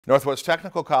Northwest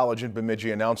Technical College in Bemidji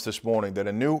announced this morning that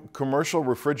a new commercial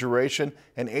refrigeration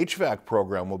and HVAC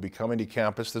program will be coming to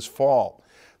campus this fall.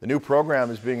 The new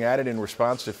program is being added in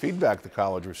response to feedback the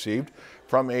college received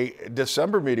from a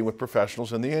December meeting with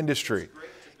professionals in the industry.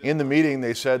 In the meeting,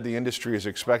 they said the industry is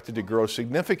expected to grow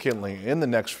significantly in the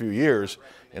next few years,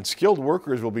 and skilled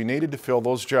workers will be needed to fill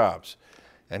those jobs.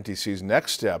 NTC's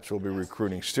next steps will be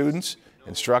recruiting students,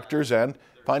 instructors, and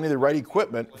finding the right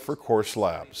equipment for course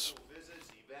labs.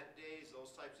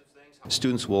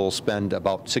 Students will spend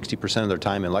about 60% of their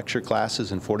time in lecture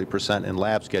classes and 40% in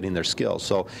labs getting their skills.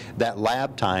 So that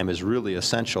lab time is really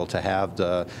essential to have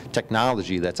the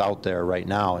technology that's out there right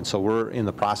now. And so we're in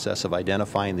the process of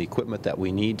identifying the equipment that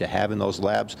we need to have in those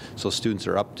labs so students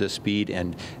are up to speed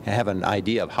and have an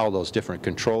idea of how those different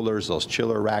controllers, those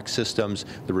chiller rack systems,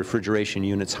 the refrigeration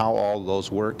units, how all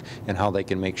those work and how they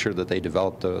can make sure that they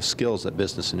develop the skills that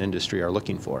business and industry are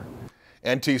looking for.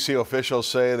 NTC officials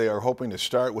say they are hoping to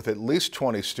start with at least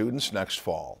 20 students next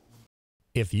fall.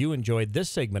 If you enjoyed this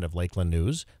segment of Lakeland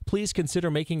News, please consider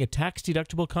making a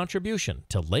tax-deductible contribution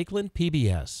to Lakeland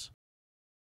PBS.